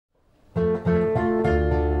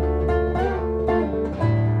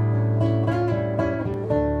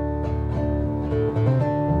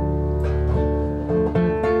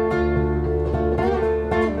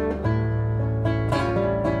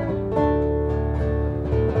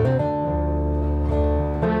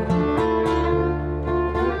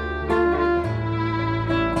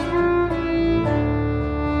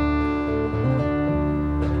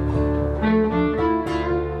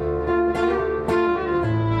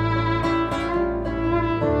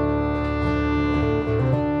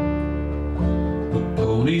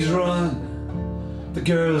The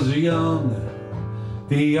girls are young,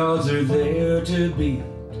 the odds are there to beat.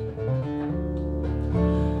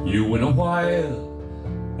 You win a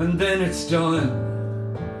while and then it's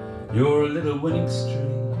done, your little winning streak.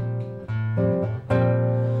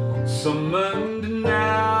 Summoned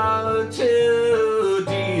now to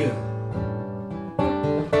deal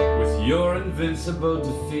with your invincible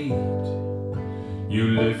defeat. You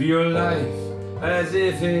live your life as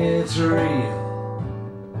if it's real.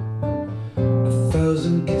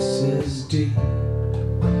 1,000 kisses deep.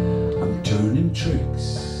 I'm turning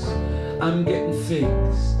tricks, I'm getting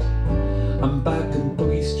fixed, I'm back in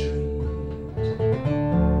Boogie Street.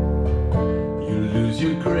 You lose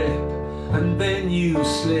your grip and then you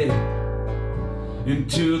slip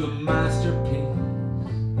into the masterpiece.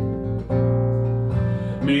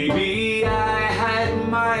 Maybe I had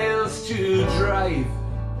miles to drive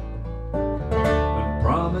and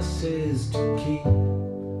promises to keep.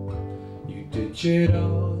 You ditch it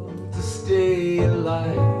all to stay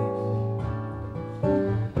alive.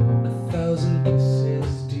 1,000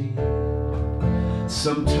 kisses deep.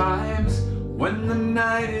 Sometimes when the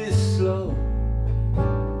night is slow,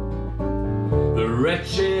 the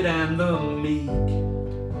wretched and the meek,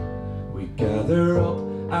 we gather up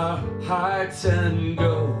our hearts and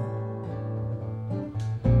go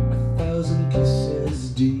 1,000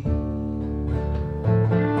 kisses deep.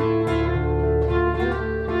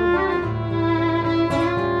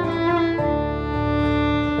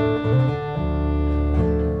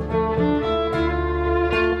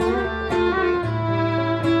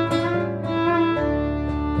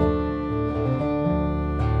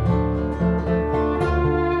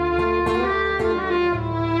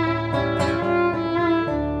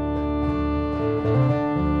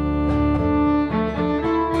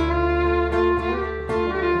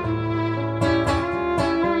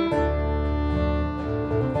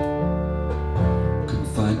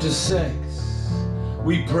 To sex,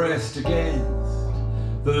 we pressed against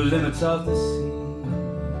the limits of the sea.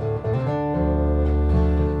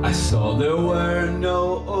 I saw there were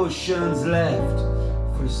no oceans left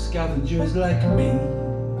for scavengers like me.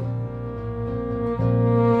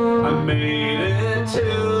 I made it to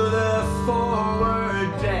the forward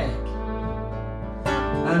deck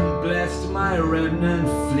and blessed my remnant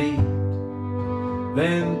fleet,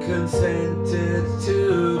 then consented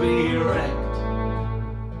to be wrecked.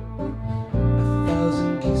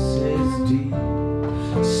 1,000 kisses deep.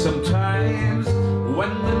 Sometimes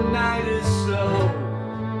when the night is slow,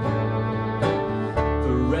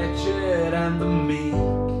 the wretched and the meek,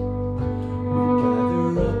 we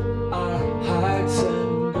gather up our hearts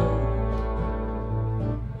and go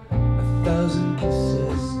 1,000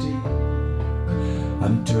 kisses deep.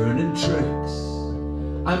 I'm turning tricks,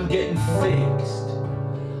 I'm getting fixed,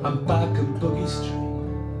 I'm back on Boogie Street.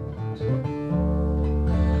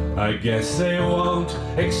 I guess they won't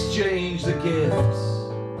exchange the gifts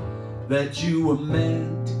that you were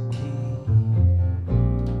meant to keep.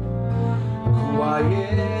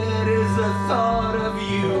 Quiet is the thought of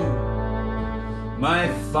you, my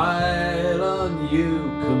file on you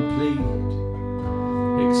complete,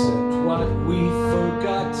 except what we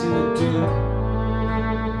forgot to do.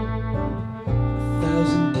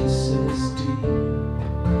 1,000 kisses deep.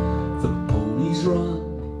 The ponies run,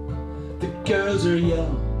 the girls are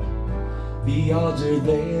young, the odds are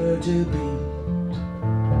there to beat.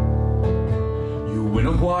 You win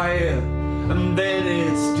a while and then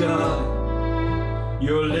it's done,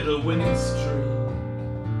 your little winning streak.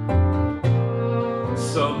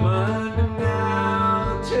 Summoned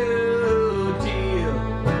now to deal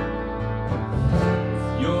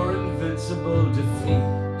with your invincible defeat.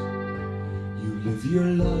 You live your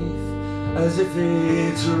life as if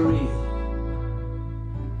it's real.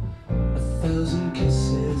 1,000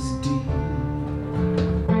 kisses deep.